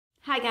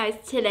Hi guys,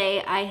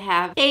 today I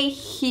have a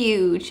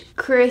huge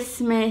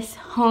Christmas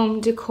home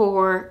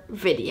decor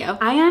video.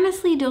 I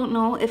honestly don't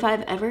know if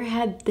I've ever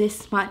had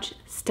this much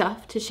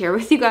stuff to share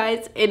with you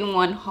guys in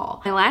one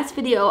haul. My last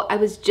video, I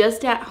was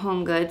just at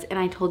Homegoods and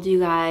I told you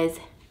guys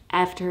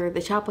after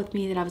the shop with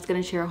me that I was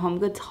gonna share a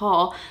Homegoods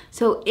haul.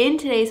 So in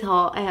today's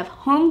haul, I have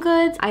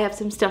Homegoods, I have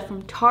some stuff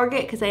from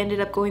Target because I ended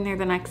up going there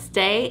the next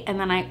day, and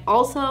then I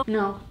also,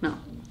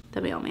 the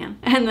mailman.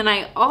 And then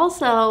I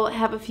also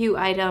have a few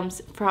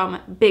items from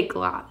Big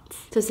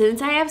Lots. So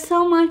since I have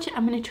so much,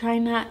 I'm gonna try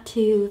not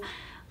to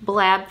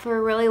blab for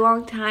a really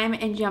long time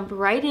and jump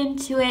right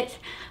into it.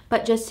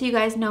 But just so you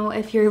guys know,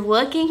 if you're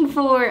looking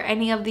for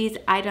any of these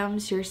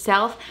items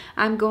yourself,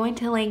 I'm going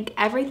to link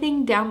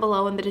everything down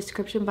below in the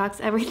description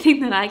box, everything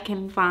that I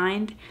can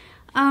find.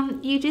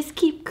 You just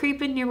keep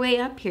creeping your way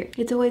up here.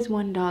 It's always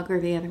one dog or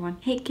the other one.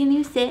 Hey, can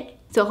you sit?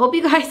 So hope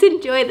you guys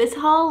enjoy this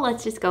haul.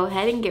 Let's just go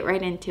ahead and get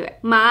right into it.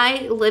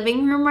 My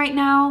living room right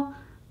now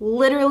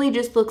literally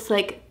just looks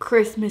like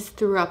Christmas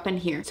threw up in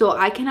here. So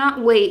I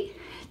cannot wait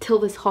till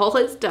this haul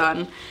is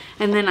done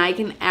and then I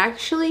can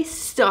actually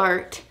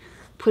start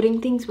putting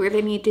things where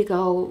they need to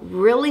go,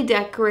 really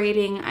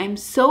decorating. I'm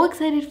so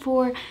excited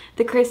for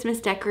the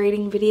Christmas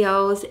decorating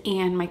videos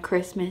and my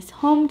Christmas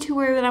home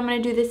tour that I'm gonna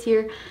do this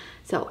year.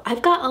 So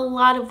I've got a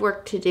lot of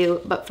work to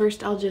do, but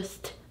first I'll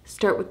just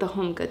start with the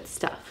Homegoods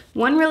stuff.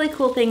 One really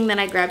cool thing that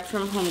I grabbed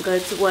from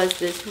Homegoods was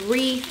this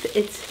wreath.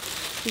 It's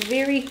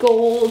very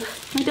gold.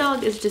 My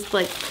dog is just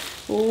like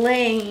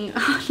laying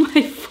on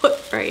my foot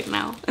right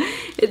now.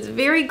 It's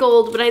very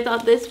gold, but I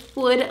thought this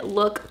would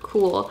look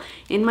cool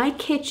in my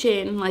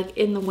kitchen, like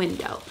in the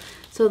window.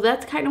 So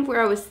that's kind of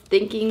where I was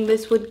thinking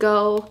this would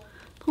go.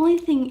 The only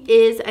thing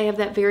is I have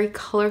that very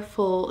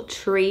colorful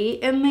tree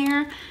in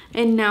there,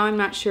 and now I'm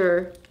not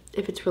sure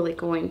if it's really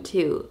going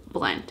to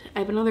blend. I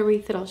have another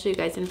wreath that I'll show you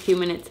guys in a few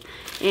minutes,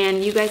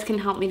 and you guys can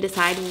help me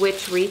decide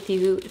which wreath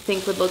you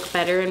think would look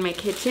better in my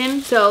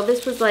kitchen. So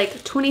this was like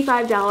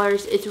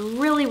 $25. It's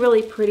really,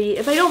 really pretty.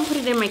 If I don't put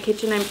it in my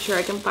kitchen, I'm sure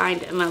I can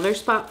find another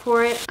spot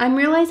for it. I'm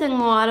realizing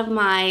a lot of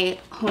my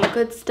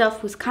Homegoods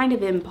stuff was kind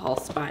of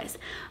impulse buys.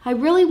 I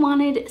really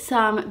wanted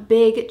some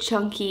big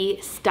chunky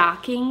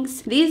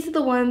stockings. These are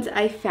the ones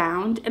I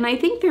found, and I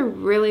think they're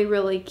really,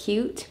 really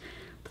cute.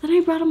 But then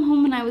I brought them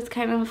home and I was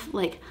kind of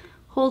like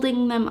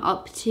holding them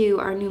up to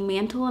our new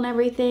mantle and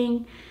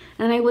everything,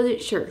 and I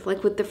wasn't sure,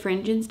 like with the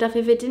fringe and stuff.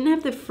 If it didn't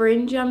have the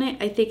fringe on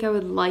it, I think I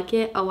would like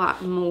it a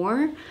lot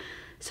more.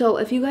 So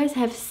if you guys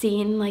have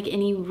seen like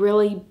any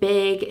really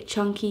big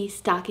chunky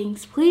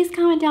stockings, please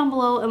comment down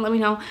below and let me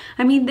know.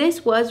 I mean,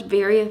 this was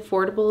very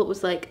affordable. It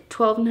was like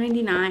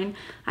 $12.99.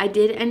 I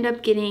did end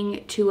up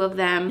getting 2 of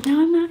them.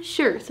 Now I'm not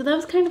sure. So that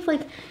was kind of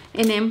like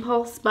an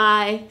impulse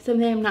buy,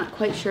 something I'm not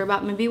quite sure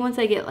about. Maybe once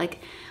I get like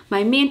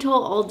my mantle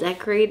all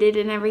decorated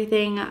and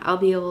everything, I'll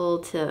be able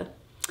to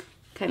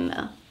kind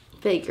of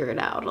figure it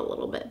out a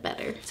little bit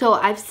better. So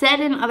I've said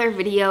in other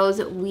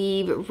videos,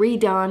 we've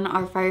redone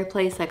our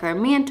fireplace, like our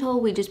mantle.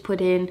 We just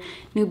put in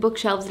new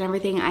bookshelves and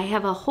everything. I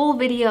have a whole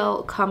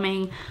video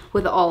coming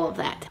with all of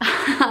that.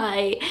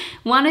 I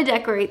want to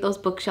decorate those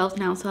bookshelves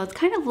now, so I was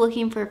kind of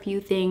looking for a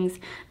few things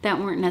that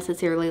weren't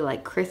necessarily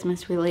like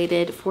Christmas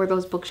related for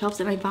those bookshelves,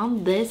 and I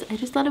found this. I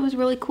just thought it was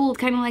really cool.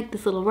 It's kind of like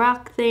this little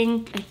rock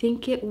thing. I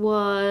think it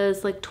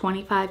was like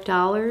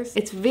 $25.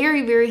 It's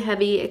very, very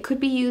heavy. It could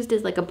be used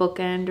as like a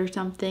bookend or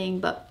something,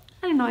 but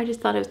I don't know, I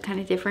just thought it was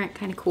kind of different,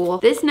 kind of cool.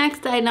 This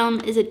next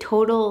item is a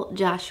total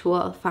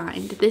Joshua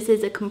find. This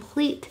is a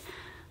complete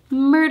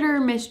murder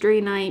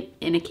mystery night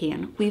in a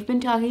can. We've been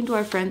talking to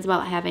our friends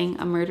about having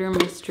a murder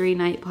mystery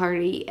night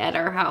party at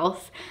our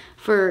house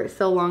for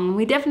so long, and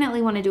we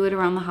definitely want to do it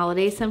around the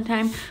holidays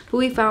sometime, but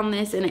we found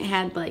this and it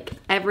had like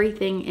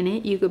everything in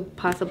it you could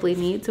possibly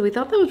need, so we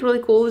thought that was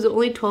really cool. It was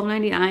only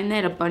 $12.99. They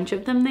had a bunch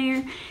of them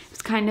there.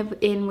 Kind of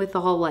in with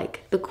all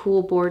like the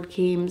cool board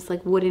games,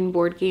 like wooden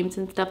board games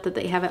and stuff that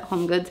they have at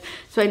Homegoods.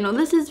 So I know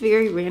this is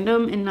very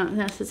random and not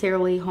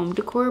necessarily home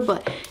decor,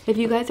 but if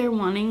you guys are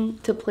wanting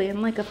to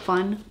plan like a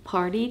fun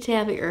party to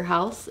have at your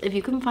house, if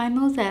you can find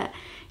those at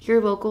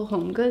your local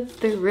Homegoods,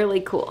 they're really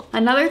cool.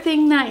 Another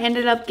thing that I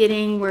ended up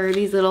getting were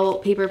these little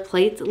paper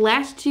plates.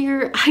 Last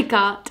year I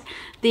got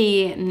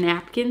the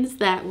napkins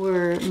that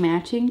were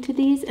matching to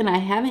these, and I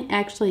haven't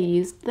actually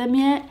used them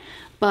yet,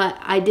 but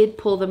I did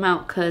pull them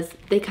out because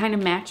they kind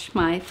of matched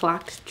my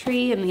phlox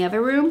tree in the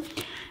other room.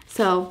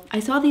 So I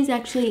saw these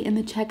actually in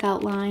the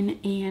checkout line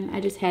and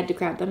I just had to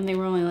grab them. They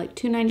were only like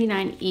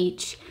 $2.99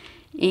 each,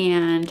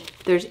 and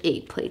there's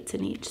 8 plates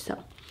in each.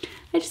 So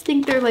I just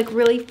think they're like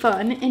really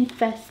fun and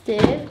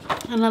festive.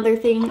 Another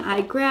thing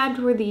I grabbed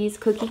were these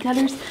cookie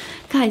cutters.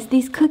 Guys,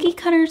 these cookie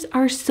cutters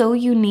are so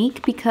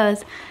unique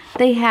because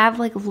they have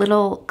like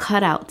little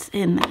cutouts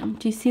in them.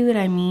 Do you see what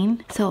I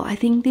mean? So I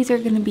think these are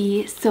gonna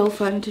be so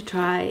fun to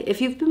try. If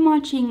you've been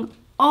watching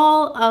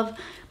all of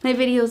my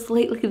videos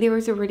lately, there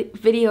was a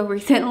video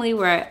recently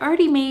where I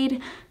already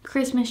made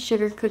Christmas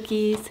sugar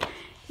cookies,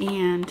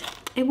 and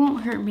it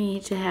won't hurt me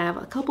to have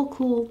a couple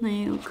cool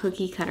new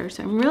cookie cutters.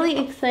 So I'm really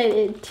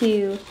excited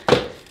to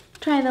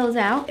try those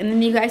out. And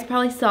then you guys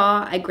probably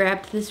saw I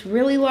grabbed this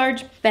really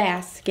large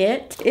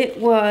basket. It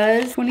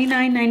was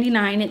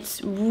 $29.99.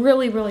 It's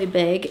really, really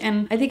big,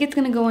 and I think it's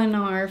gonna go in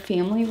our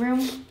family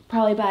room,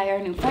 probably by our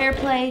new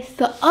fireplace.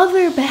 The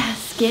other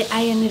basket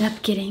I ended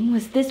up getting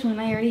was this one.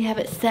 I already have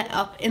it set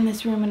up in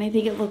this room, and I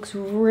think it looks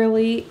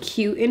really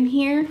cute in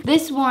here.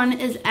 This one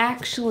is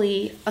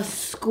actually a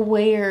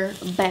square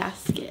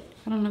basket.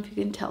 I don't know if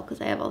you can tell because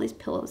I have all these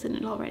pillows in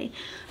it already,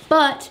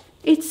 but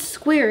it's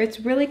square. It's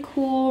really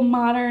cool,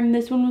 modern.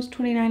 This one was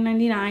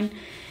 $29.99.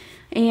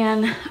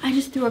 And I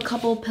just threw a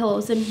couple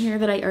pillows in here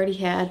that I already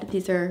had.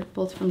 These are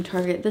both from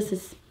Target. This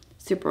is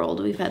super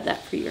old. We've had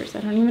that for years.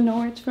 I don't even know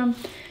where it's from.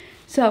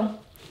 So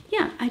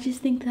yeah, I just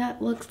think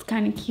that looks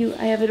kind of cute.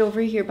 I have it over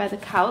here by the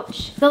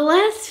couch. The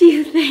last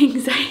few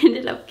things I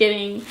ended up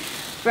getting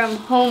from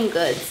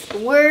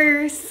Homegoods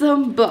were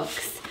some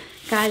books.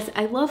 Guys,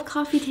 I love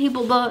coffee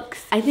table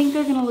books. I think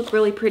they're gonna look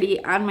really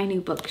pretty on my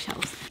new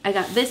bookshelves. I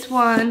got this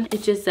one.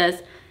 It just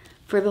says,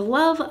 "For the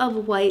love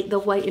of white, the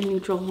white and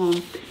neutral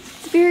home."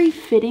 It's very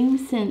fitting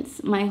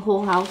since my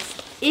whole house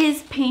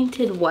is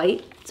painted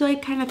white. So I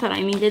kind of thought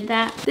I needed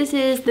that. This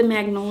is the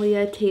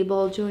Magnolia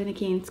Table Joanna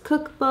Gaines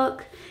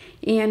cookbook,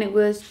 and it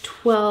was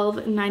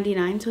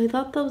 $12.99. So I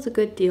thought that was a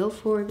good deal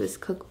for this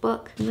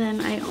cookbook. Then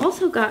I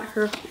also got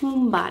her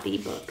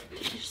Homebody book.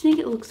 I just think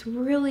it looks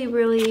really,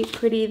 really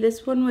pretty.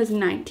 This one was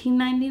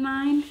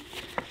 $19.99.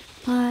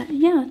 But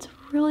yeah, it's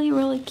really,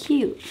 really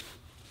cute.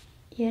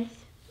 Yes.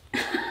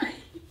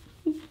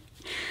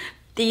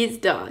 These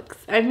dogs.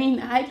 I mean,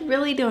 I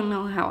really don't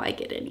know how I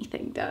get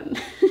anything done.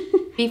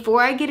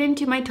 Before I get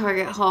into my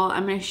Target haul,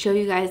 I'm going to show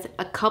you guys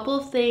a couple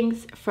of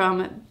things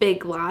from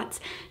Big Lots.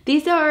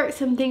 These are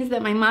some things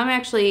that my mom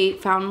actually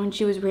found when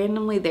she was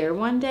randomly there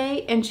one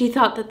day, and she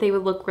thought that they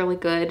would look really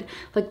good,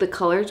 like the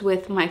colors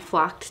with my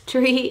flocked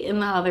tree in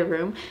the other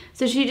room.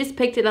 So she just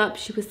picked it up.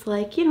 She was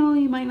like, you know,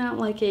 you might not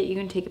like it. You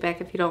can take it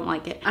back if you don't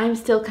like it. I'm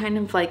still kind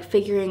of like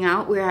figuring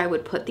out where I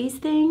would put these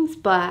things,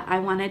 but I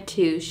wanted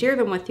to share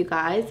them with you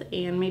guys,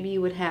 and maybe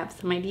you would have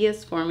some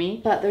ideas for me.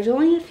 But there's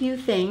only a few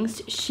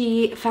things.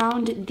 She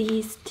found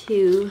these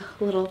two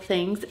little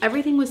things.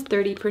 Everything was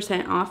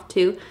 30% off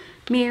too.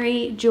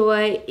 Mary,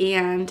 Joy,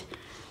 and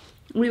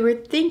we were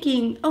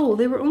thinking, oh,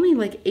 they were only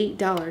like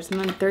 $8 and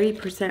then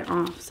 30%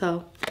 off.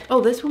 So,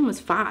 oh, this one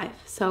was $5,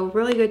 so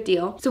really good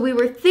deal. So we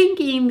were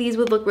thinking these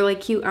would look really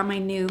cute on my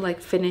new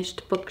like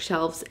finished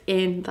bookshelves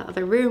in the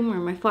other room where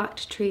my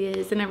flocked tree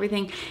is and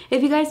everything.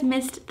 If you guys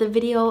missed the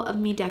video of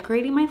me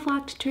decorating my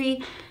flocked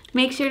tree,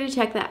 make sure to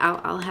check that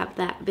out. I'll have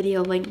that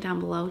video linked down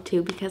below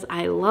too because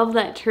I love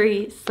that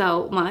tree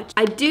so much.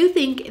 I do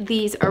think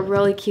these are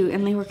really cute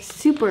and they were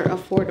super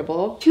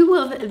affordable. Two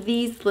of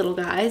these little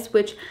guys,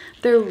 which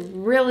they're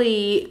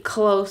really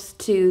close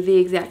to the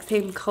exact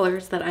same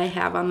colors that I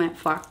have on that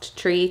flocked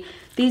tree.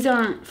 These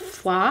aren't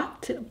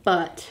flocked,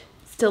 but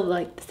still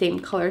like the same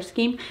color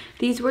scheme.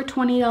 These were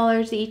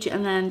 $20 each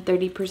and then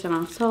 30%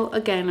 off. So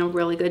again, a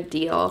really good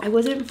deal. I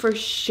wasn't for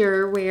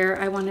sure where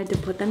I wanted to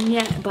put them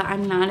yet, but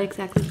I'm not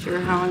exactly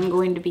sure how I'm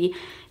going to be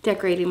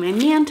decorating my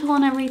mantle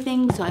and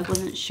everything. So I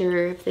wasn't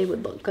sure if they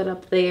would look good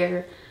up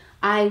there.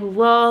 I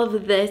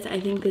love this. I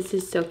think this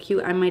is so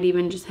cute. I might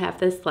even just have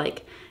this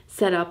like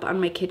set up on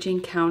my kitchen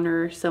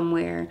counter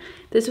somewhere.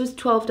 This was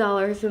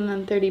 $12 and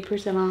then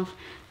 30% off.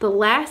 The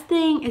last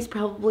thing is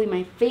probably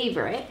my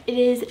favorite. It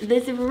is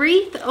this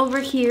wreath over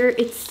here.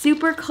 It's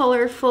super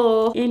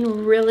colorful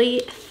and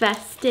really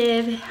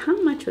festive.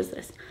 How much was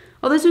this?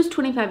 Oh, this was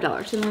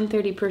 $25 and then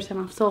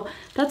 30% off. So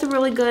that's a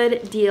really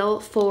good deal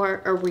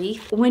for a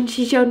wreath. When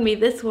she showed me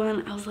this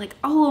one, I was like,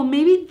 oh,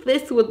 maybe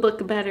this would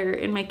look better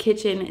in my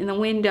kitchen in the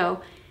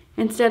window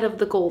instead of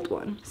the gold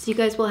one. So you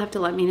guys will have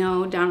to let me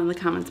know down in the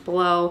comments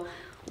below.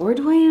 Or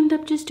do I end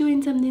up just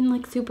doing something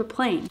like super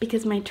plain?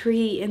 Because my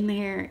tree in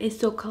there is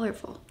so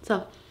colorful.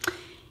 So,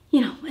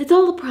 you know, it's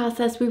all a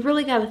process. We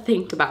really got to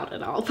think about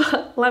it all.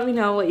 But let me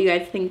know what you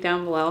guys think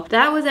down below.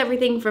 That was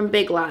everything from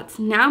Big Lots.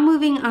 Now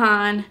moving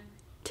on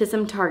to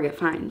some Target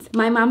finds.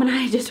 My mom and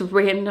I just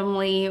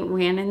randomly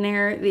ran in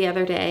there the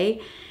other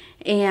day.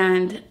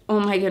 And oh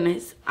my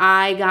goodness,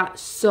 I got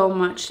so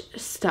much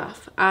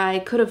stuff. I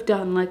could have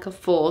done like a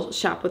full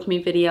shop with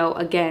me video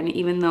again,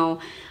 even though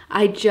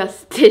I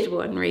just did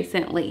one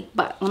recently.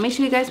 But let me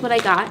show you guys what I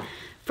got.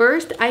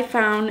 First, I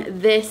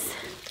found this.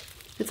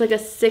 It's like a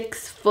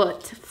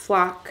 6-foot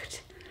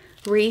flocked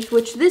wreath,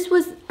 which this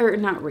was, or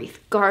not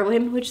wreath,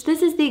 garland, which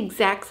this is the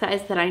exact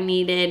size that I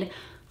needed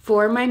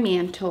for my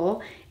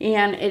mantle,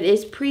 and it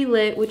is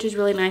pre-lit, which is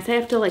really nice. I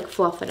have to like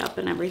fluff it up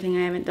and everything.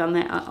 I haven't done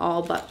that at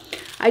all, but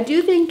I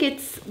do think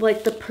it's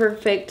like the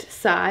perfect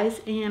size,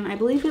 and I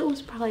believe it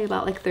was probably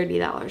about like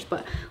 $30.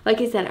 But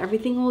like I said,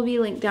 everything will be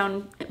linked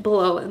down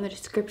below in the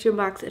description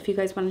box if you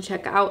guys want to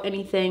check out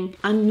anything.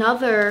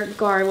 Another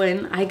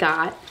garland I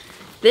got.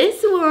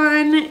 This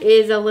one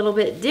is a little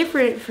bit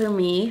different for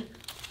me,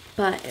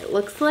 but it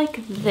looks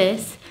like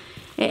this.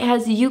 It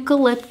has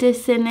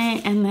eucalyptus in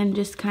it and then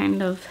just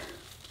kind of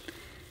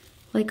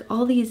like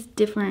all these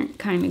different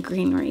kind of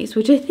greeneries,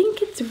 which I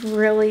think it's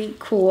really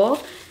cool.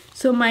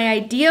 So my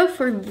idea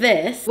for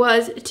this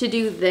was to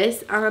do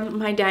this on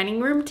my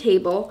dining room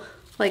table,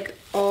 like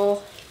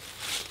all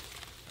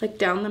like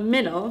down the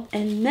middle.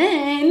 And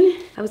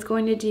then I was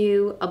going to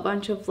do a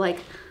bunch of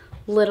like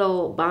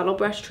little bottle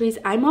brush trees.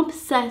 I'm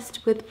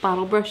obsessed with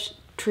bottle brush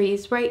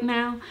trees right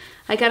now.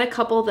 I got a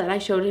couple that I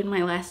showed in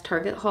my last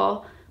Target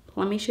haul.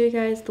 Let me show you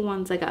guys the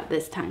ones I got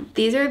this time.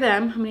 These are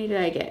them. How many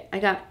did I get? I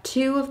got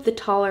 2 of the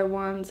taller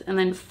ones and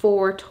then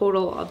 4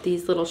 total of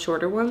these little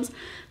shorter ones.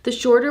 The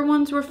shorter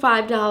ones were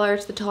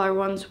 $5. The taller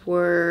ones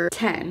were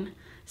 $10.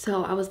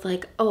 So I was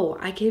like, oh,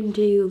 I can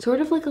do sort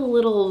of like a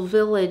little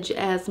village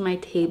as my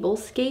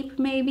tablescape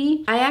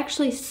maybe. I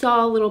actually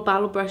saw little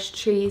bottle brush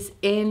trees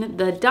in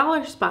the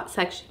dollar spot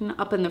section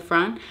up in the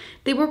front.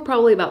 They were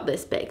probably about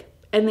this big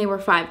and they were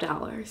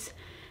 $5.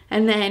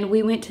 And then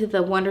we went to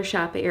the Wonder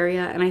Shop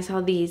area and I saw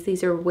these.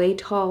 These are way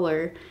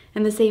taller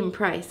and the same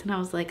price. And I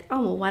was like,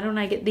 oh, well, why don't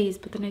I get these?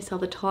 But then I saw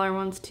the taller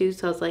ones too.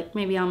 So I was like,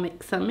 maybe I'll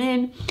mix some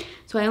in.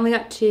 So I only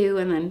got 2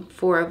 and then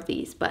 4 of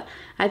these. But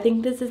I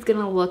think this is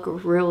gonna look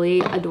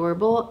really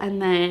adorable.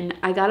 And then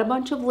I got a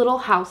bunch of little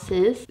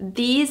houses.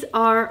 These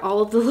are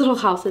all of the little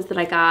houses that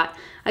I got.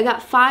 I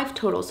got 5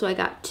 total, so I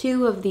got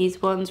 2 of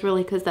these ones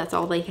really because that's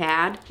all they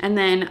had. And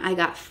then I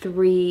got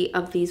 3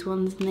 of these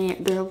ones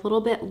and they're a little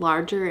bit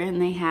larger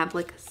and they have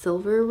like a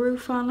silver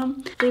roof on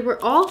them. They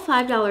were all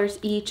 $5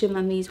 each and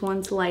then these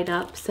ones light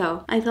up,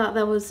 so I thought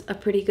that was a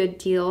pretty good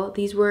deal.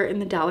 These were in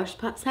the dollar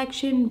spot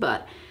section,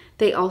 but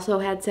they also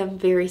had some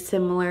very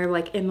similar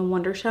like in the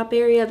Wonder Shop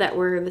area that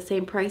were the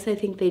same price. I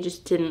think they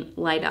just didn't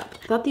light up.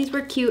 I thought these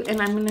were cute and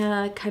I'm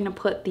gonna kind of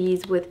put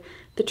these with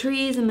the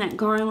trees and that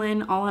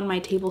garland all on my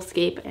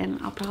tablescape, and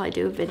I'll probably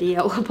do a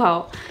video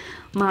about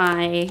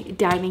my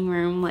dining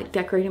room, like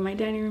decorating my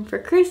dining room for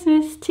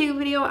Christmas too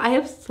video. I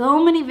have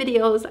so many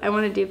videos I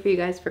want to do for you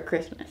guys for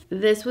Christmas.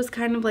 This was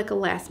kind of like a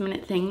last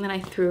minute thing that I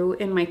threw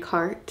in my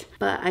cart,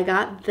 but I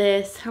got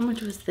this. How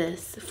much was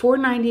this?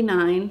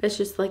 $4.99. It's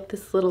just like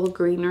this little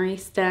greenery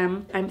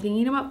stem. I'm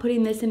thinking about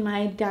putting this in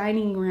my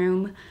dining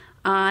room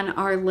on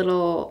our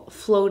little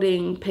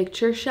floating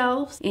picture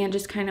shelves and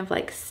just kind of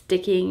like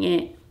sticking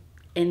it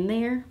in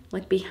there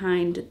like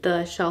behind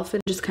the shelf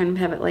and just kind of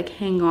have it like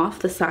hang off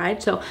the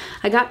side. So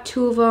I got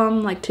 2 of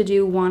them, like to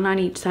do 1 on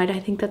each side. I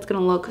think that's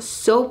gonna look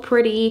so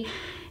pretty,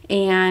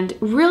 and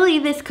really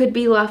this could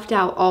be left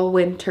out all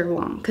winter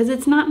long because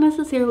it's not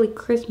necessarily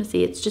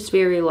Christmassy. It's just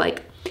very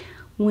like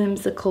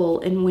whimsical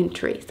and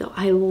wintry. So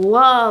I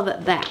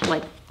love that,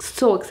 like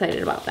so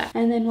excited about that.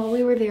 And then while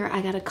we were there,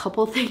 I got a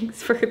couple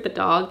things for the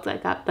dogs. I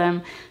got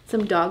them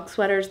some dog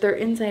sweaters. They're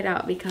inside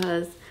out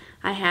because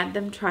I had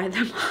them try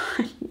them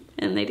on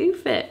and they do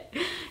fit.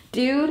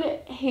 Dude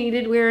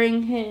hated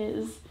wearing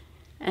his,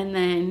 and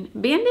then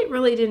Bandit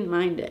really didn't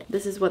mind it.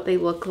 This is what they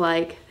look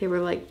like. They were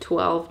like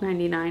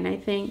 $12.99 I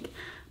think,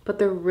 but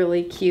they're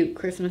really cute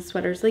Christmas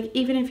sweaters. Like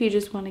even if you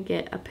just want to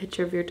get a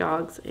picture of your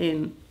dogs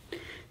in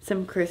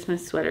some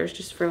Christmas sweaters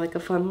just for like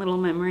a fun little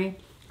memory,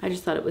 I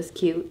just thought it was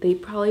cute. They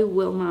probably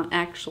will not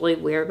actually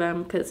wear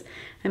them because,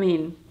 I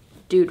mean,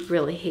 dude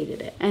really hated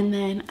it. And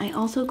then I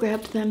also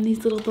grabbed them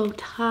these little bow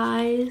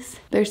ties.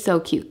 They're so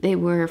cute. They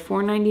were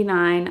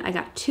 $4.99. I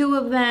got 2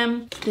 of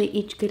them. They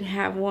each could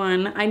have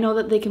 1. I know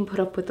that they can put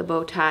up with the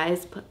bow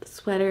ties, but the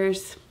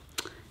sweaters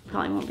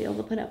probably won't be able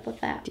to put up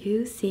with that. Do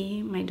you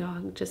see my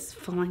dog just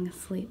falling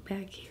asleep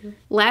back here?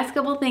 Last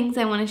couple things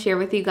I want to share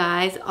with you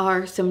guys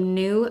are some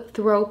new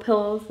throw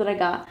pillows that I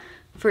got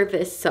for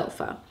this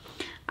sofa.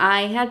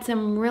 I had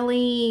some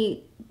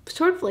really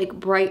sort of like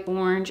bright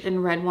orange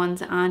and red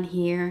ones on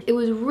here. It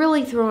was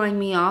really throwing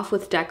me off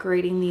with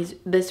decorating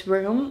this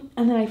room.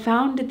 And then I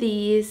found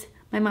these.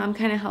 My mom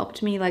kind of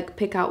helped me like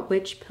pick out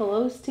which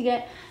pillows to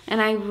get.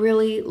 And I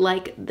really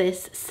like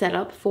this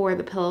setup for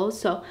the pillows.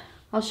 So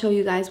I'll show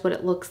you guys what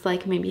it looks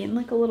like maybe in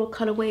like a little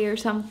cutaway or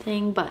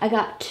something. But I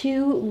got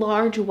 2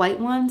 large white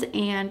ones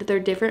and they're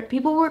different.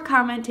 People were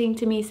commenting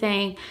to me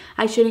saying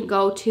I shouldn't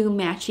go too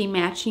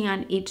matchy-matchy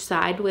on each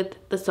side with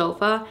the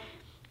sofa.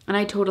 And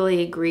I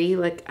totally agree.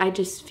 Like I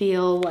just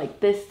feel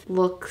like this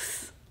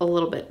looks a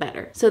little bit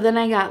better. So then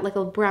I got like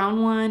a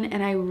brown one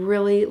and I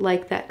really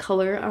like that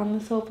color on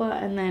the sofa,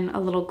 and then a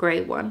little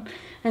gray one.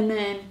 And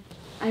then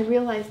I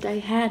realized I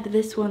had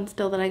this one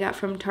still that I got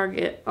from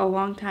Target a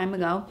long time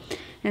ago.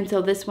 And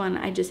so this one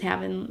I just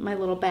have in my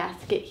little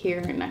basket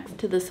here next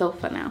to the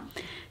sofa now.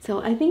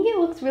 So I think it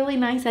looks really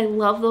nice. I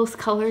love those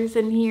colors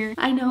in here.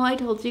 I know I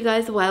told you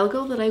guys a while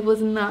ago that I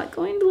was not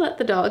going to let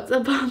the dogs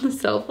up on the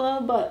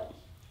sofa, but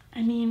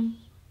I mean,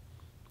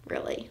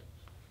 really,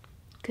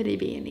 could he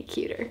be any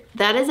cuter?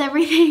 That is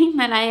everything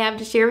that I have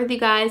to share with you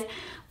guys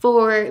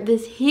for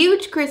this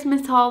huge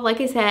Christmas haul.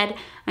 Like I said,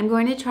 I'm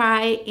going to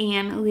try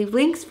and leave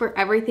links for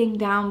everything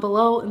down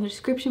below in the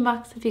description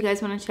box if you guys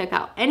want to check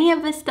out any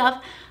of this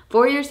stuff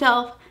for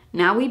yourself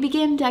now we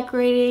begin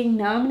decorating.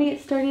 Now I'm gonna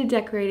get started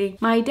decorating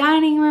my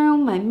dining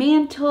room, my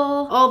mantle,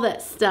 all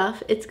that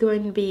stuff. It's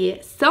going to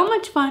be so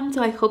much fun.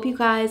 So I hope you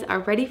guys are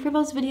ready for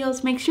those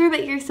videos. Make sure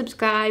that you're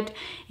subscribed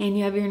and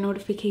you have your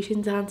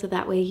notifications on so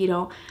that way you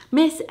don't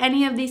miss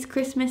any of these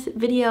Christmas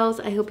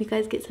videos. I hope you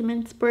guys get some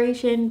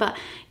inspiration, but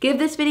give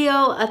this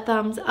video a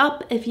thumbs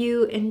up if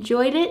you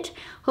enjoyed it.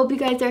 Hope you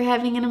guys are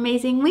having an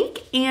amazing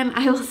week, and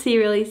I will see you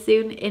really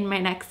soon in my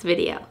next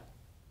video.